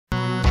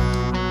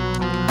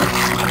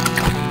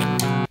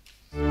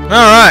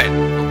Alright.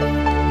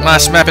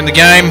 Last map in the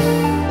game.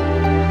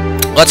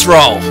 Let's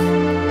roll.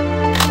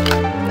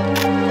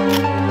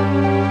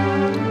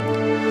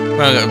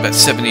 Well, I've got about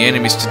 70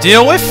 enemies to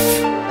deal with.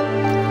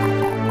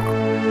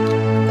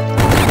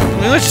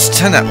 Let's just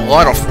turn that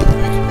light off real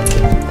quick.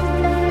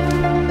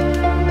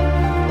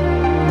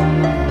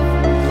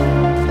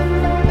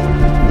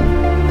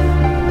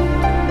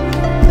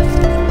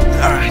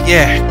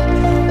 Yeah.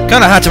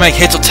 Kinda hard to make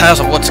heads or tails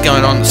of what's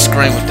going on the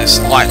screen with this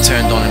light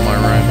turned on in my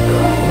room.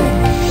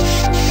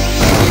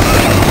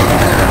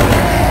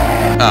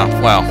 Oh,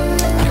 well.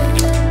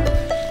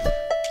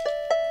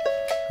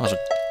 That was a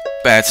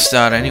bad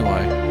start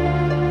anyway.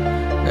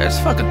 Yeah, it's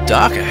fucking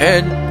dark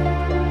ahead.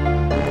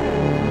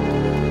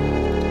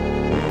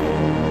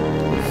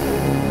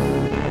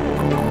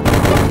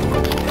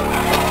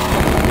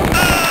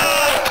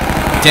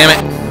 Damn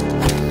it.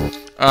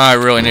 I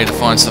really need to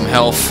find some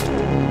health.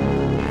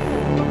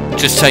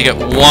 Just take it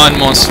one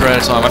monster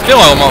at a time. I feel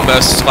like I'm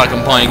almost like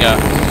I'm playing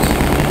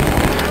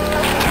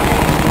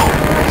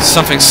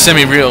something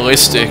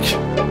semi-realistic.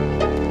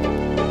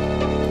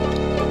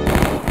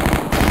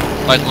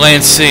 Like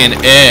land, sea, and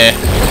air.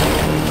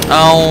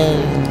 Oh,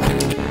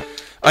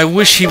 I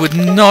wish he would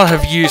not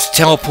have used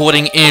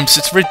teleporting imps.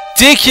 It's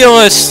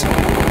ridiculous.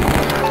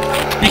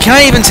 You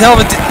can't even tell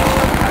the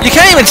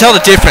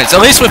difference.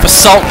 At least with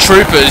assault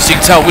troopers, you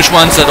can tell which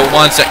ones are the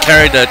ones that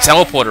carry the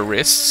teleporter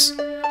wrists.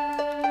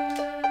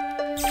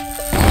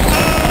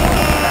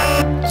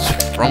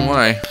 Wrong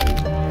way.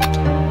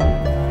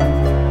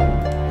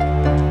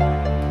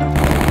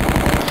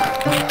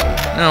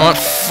 You know what?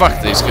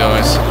 Fuck these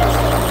guys.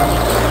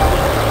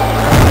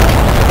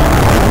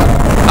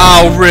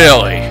 Oh,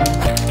 really?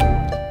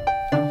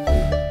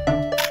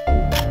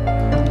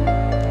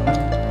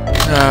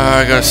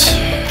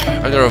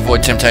 I gotta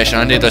avoid temptation.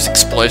 I need those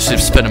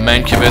explosives, spend a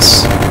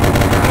Mancubus.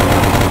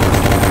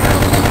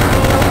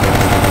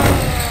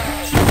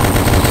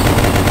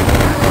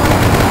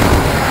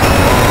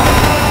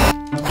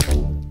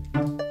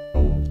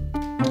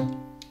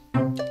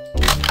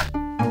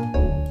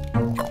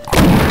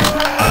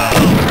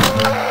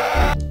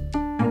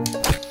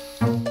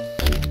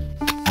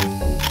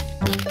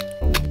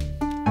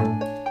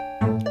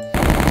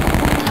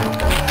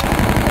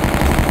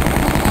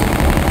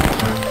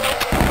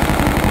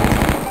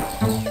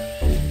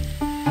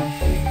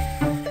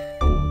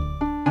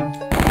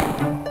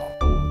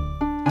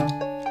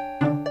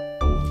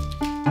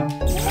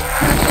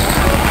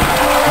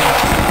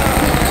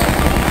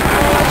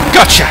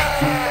 Gotcha!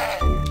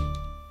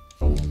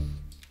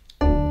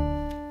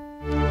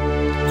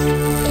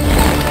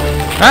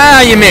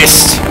 Ah, you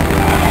missed!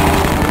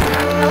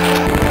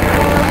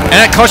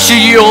 And it cost you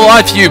your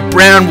life, you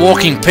brown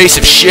walking piece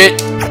of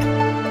shit!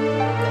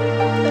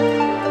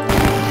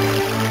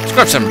 Let's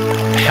grab some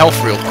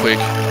health real quick.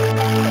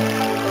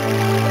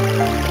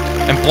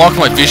 And block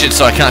my vision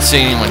so I can't see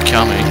anyone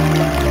coming.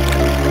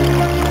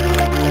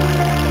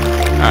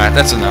 Alright,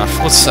 that's enough.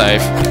 Let's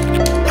save.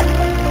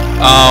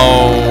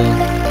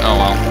 Oh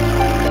well.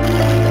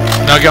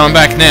 No going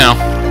back now.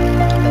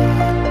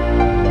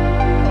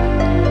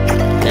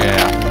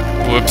 Yeah.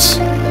 Whoops.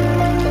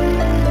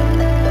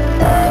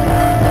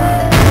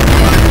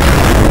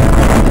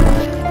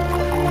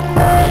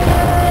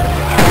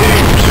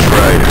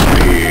 Right at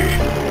me.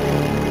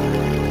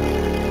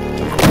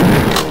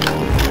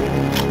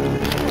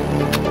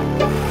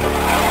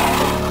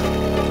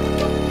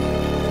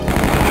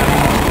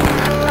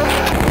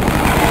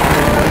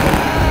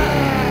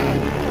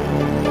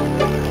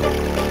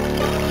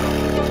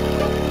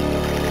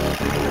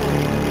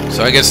 So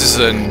I guess this is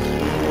an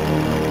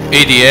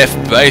EDF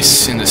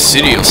base in the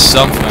city or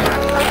something.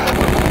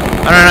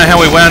 I don't know how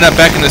we wound up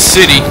back in the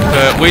city,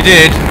 but we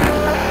did.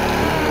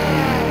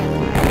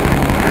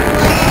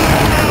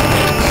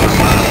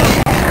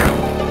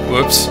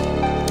 Whoops.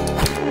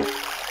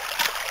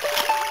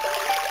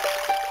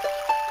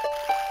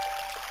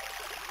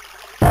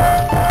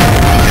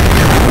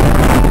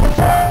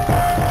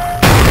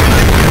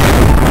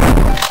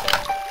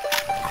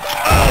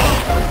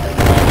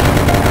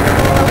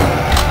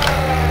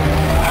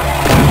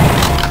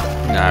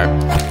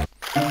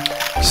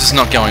 This is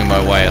not going my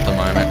way at the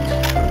moment.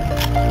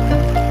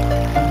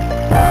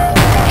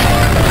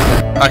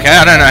 Okay,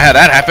 I don't know how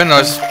that happened. I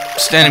was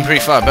standing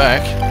pretty far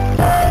back.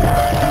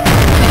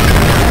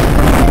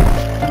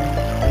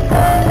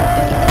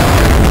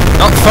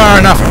 Not far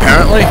enough,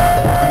 apparently.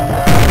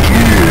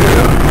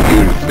 Yeah,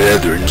 you're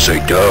better than say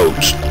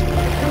toast.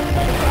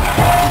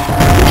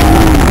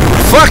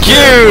 Fuck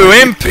you,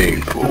 imp!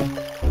 Painful.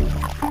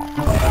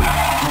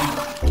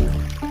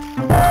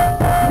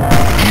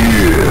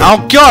 Oh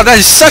god, that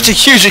is such a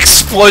huge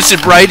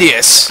explosive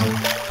radius.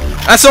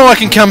 That's all I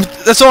can come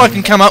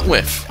up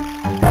with.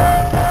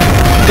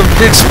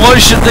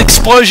 The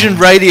explosion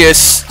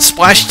radius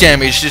splash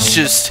damage is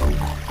just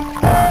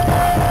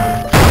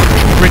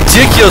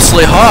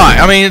ridiculously high.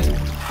 I mean,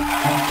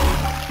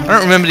 I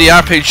don't remember the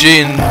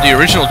RPG in the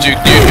original Duke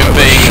Nukem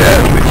being. Chat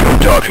with your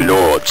Dark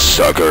Lord,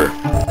 sucker.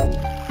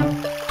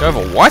 Go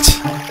over what?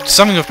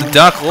 Something of the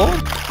Dark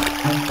Lord?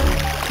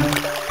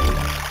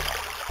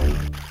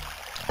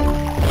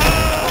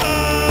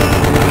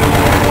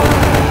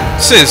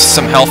 there's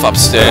some health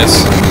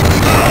upstairs.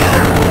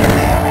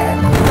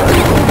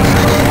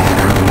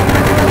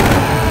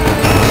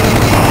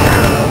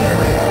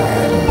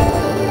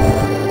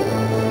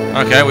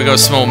 Okay, we got a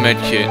small med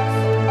kit.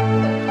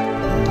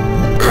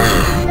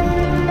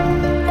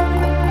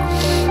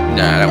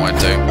 Nah, that won't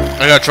do.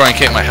 I gotta try and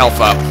keep my health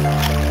up.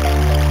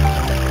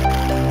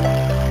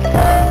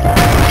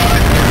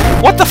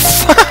 What the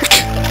fuck?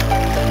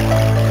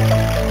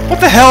 What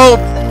the hell?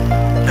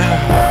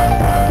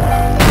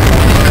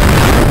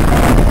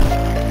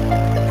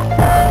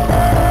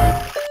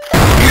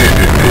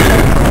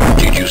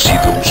 Did you see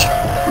those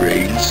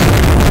rays?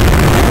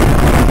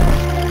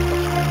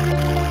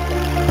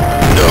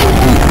 No,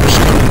 who's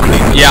gonna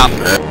clean Yeah.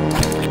 them?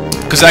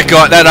 Because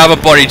that other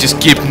body just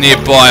gibbed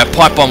nearby. A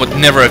pipe bomb would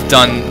never have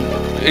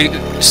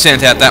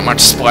sent out that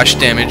much splash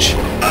damage.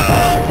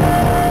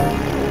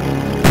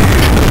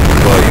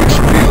 Fire's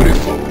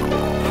beautiful.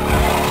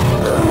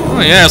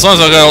 Oh yeah, as long as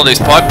I got all these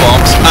pipe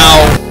bombs.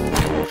 Ow!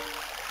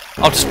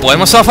 I'll just blow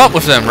myself up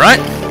with them, right?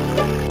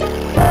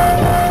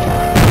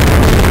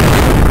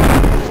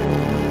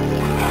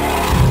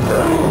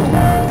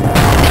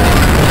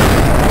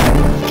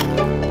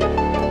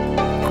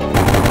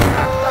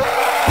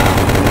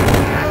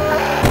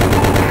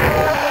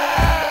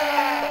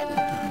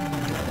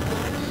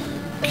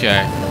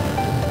 Okay.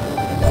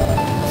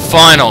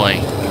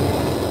 Finally.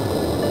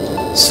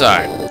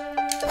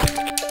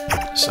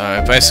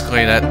 So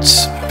basically that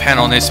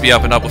panel needs to be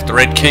opened up with the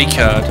red key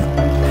card.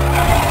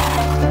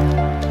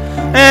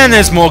 And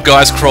there's more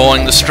guys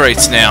crawling the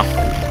streets now.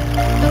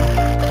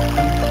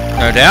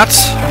 No doubt.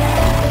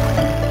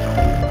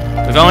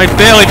 We've only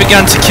barely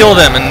begun to kill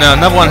them, and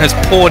another one has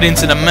poured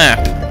into the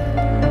map.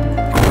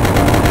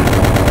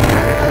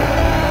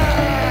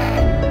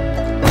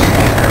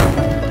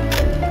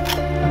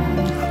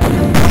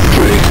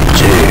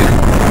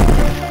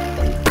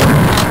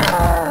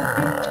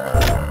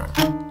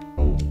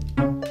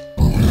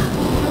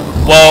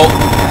 Whoa.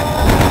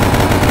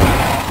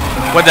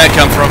 Where'd that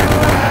come from?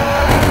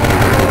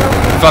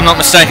 If I'm not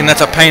mistaken,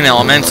 that's a pain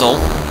elemental.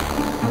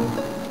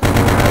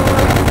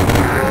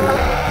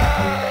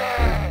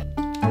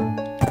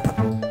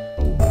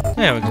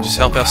 Yeah, we can just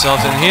help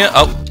ourselves in here.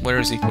 Oh, where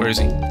is he? Where is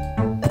he?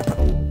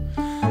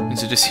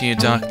 Into this here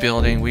dark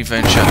building we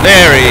venture.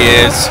 There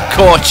he is!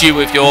 Caught you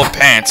with your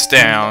pants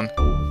down.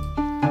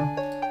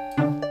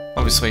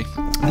 Obviously,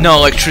 no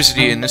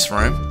electricity in this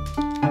room.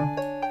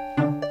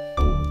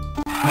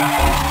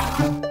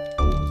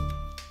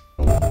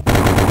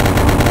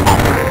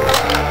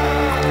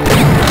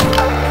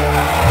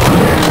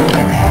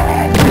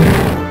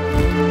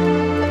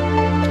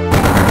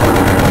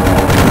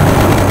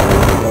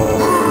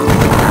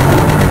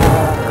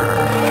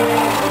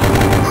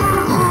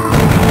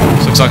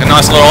 Looks like a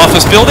nice little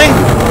office building.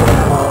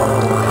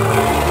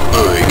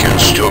 I can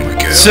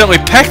stomach it. Certainly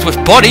packed with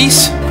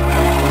bodies.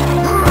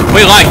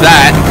 We like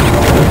that.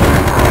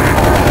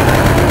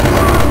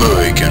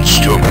 I can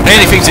stomach it.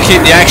 Anything to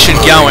keep the action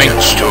going. I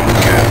can stomach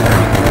it.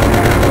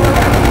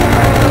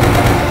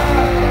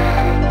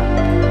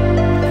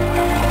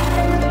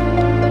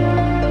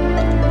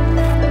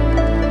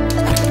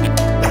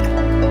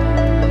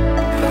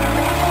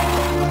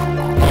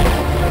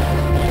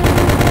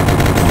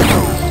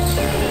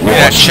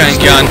 That chain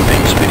gun.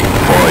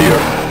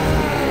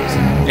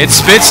 It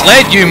spits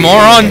lead, you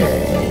moron!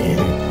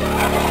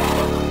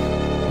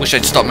 Wish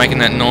they'd stop making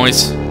that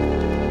noise.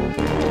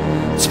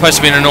 It's supposed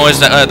to be the noise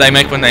that they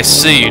make when they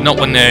see you, not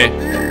when they're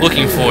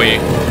looking for you.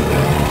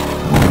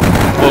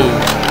 Whoa.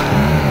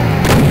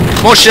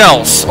 More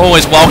shells,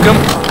 always welcome.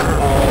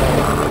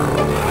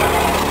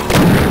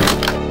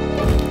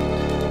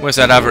 Where's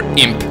that other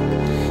imp?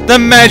 The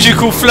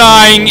magical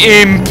flying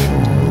imp!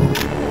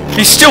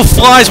 He still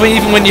flies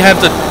even when you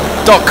have the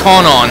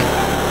 .con on.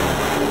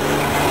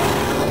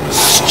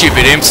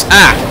 Stupid imps.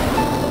 Ah!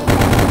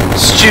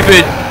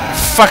 Stupid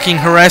fucking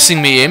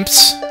harassing me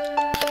imps.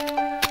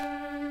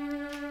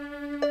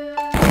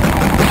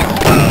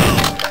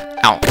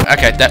 Ow.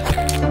 Okay, that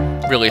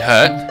really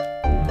hurt.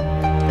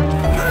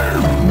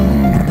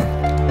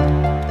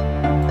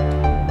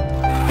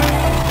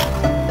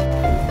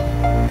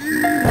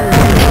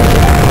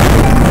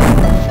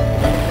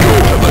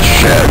 Have a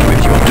chat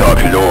with your Dark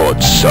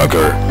Lord,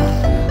 sucker.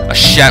 A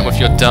chat with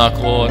your Dark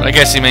Lord. I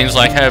guess he means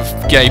like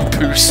have gay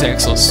poo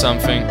sex or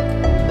something.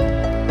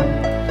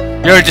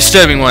 You're a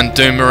disturbing one,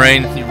 Doom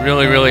Marine. You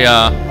really, really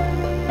are.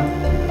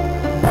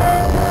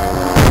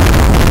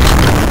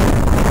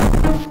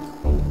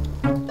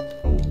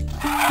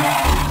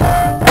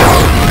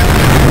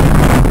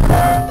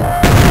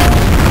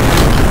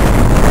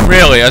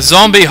 Really, a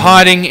zombie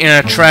hiding in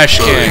a trash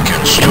can.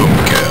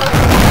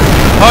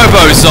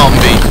 Hobo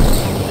zombie.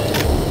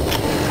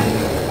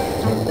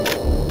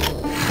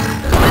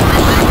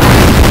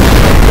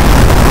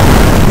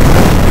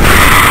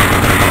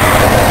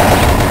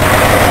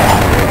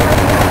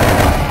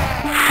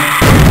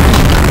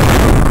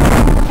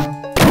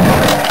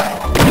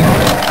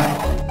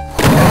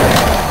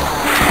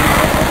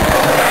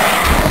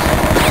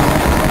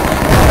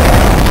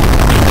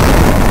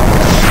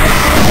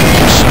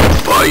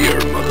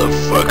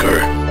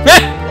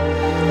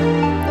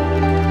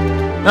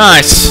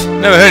 Nice!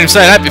 Never heard him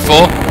say that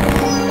before.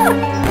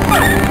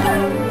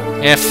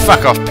 Yeah,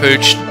 fuck off,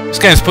 Pooch. This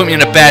game's put me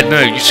in a bad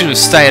mood. You should have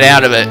stayed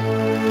out of it.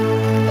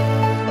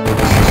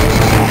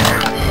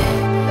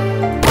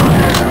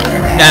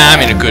 Nah, I'm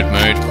in a good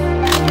mood.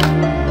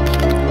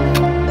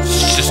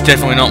 It's just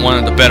definitely not one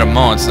of the better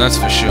mods, that's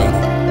for sure.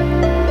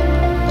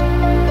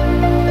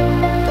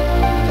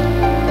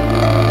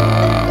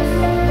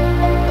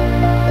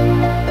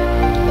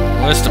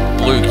 Where's the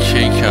blue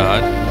key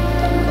card?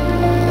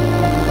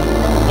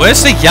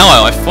 Where's the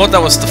yellow? I thought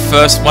that was the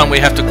first one we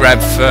have to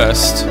grab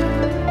first.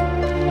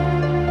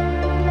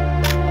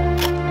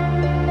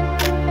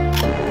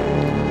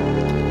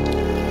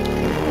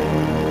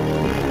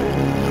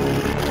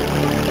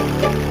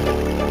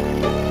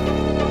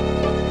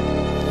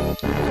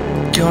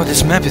 God,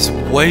 this map is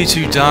way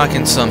too dark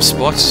in some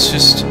spots. It's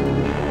just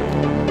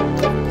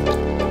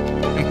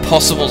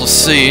impossible to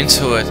see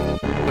into it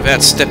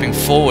without stepping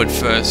forward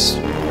first.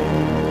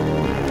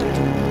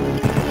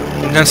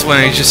 And that's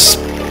when he's just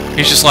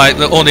like,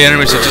 all the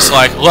enemies are just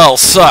like, well,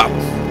 sup.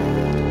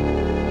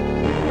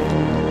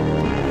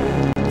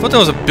 I thought there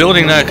was a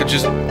building that I could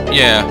just,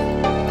 yeah.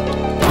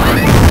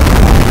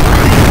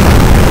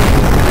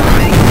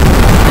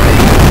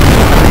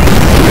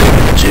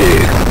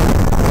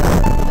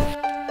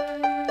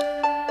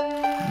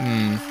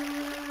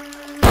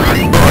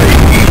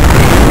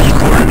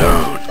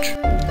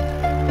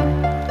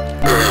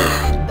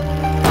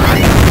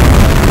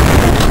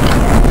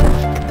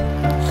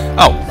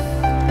 Oh.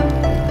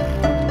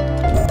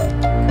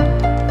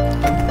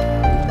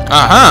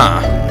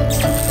 Aha.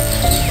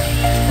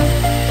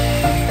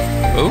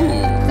 Ooh,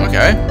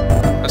 okay.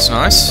 That's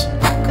nice.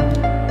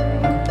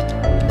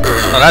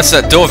 Oh, that's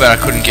that door that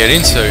I couldn't get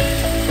into.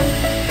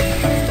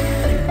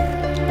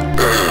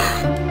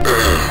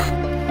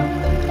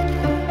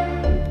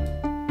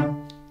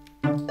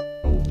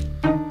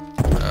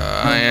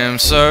 I am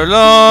so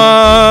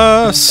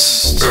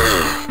lost.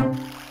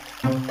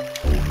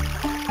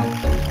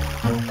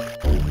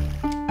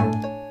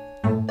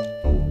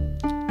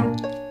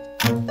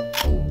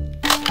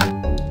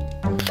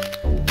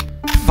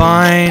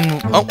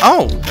 Fine.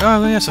 Oh,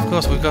 yes, of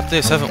course, we've got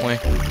this, haven't we?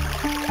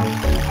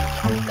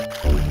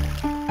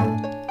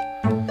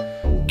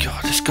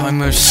 God, this guy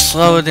moves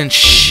slower than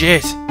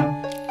shit.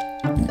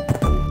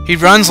 He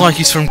runs like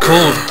he's from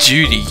Call of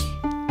Duty.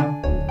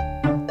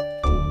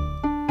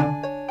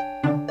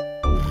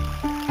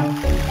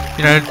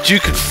 You know,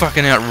 Duke could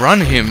fucking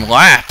outrun him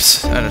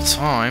laps at a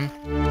time.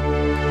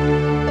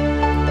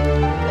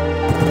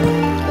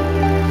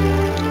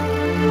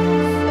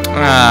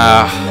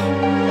 Ah.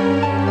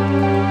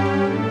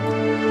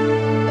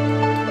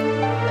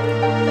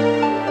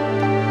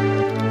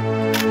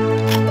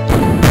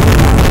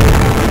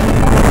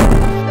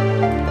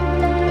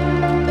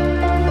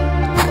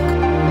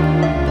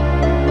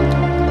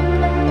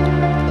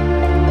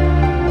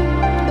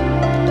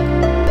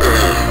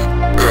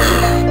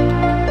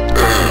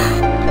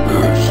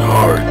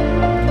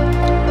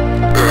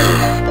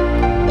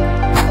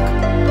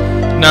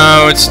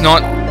 No, it's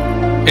not.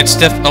 It's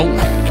oh.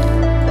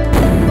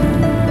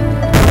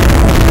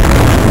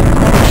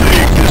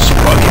 Take this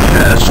fucking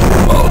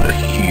asshole out of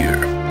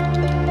here.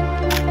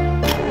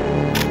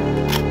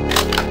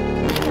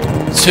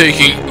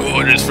 Taking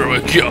orders from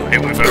a guy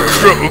with a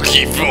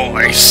croaky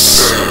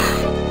voice.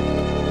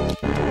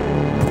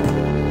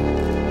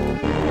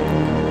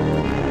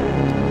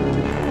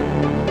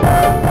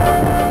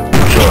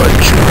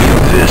 Touch me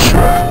this.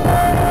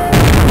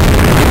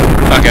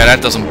 Okay, that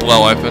doesn't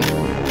blow open.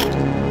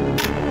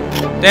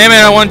 Damn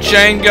it, I want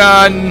chain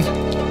gun!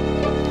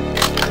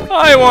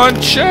 I want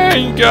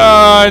chain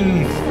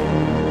gun!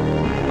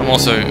 I'm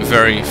also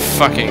very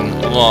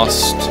fucking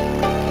lost.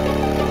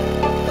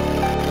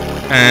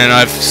 And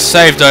I've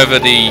saved over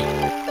the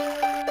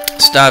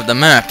start of the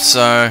map,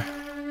 so...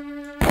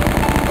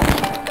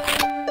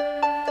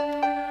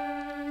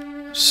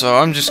 So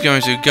I'm just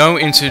going to go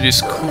into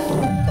this...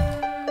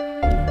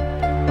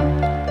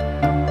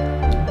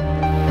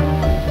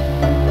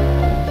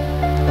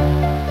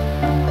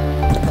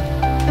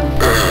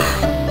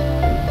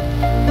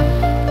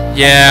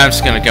 Yeah, I'm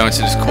just going to go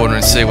into this corner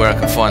and see where I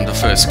can find the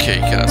first key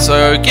card.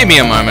 So, give me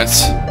a moment.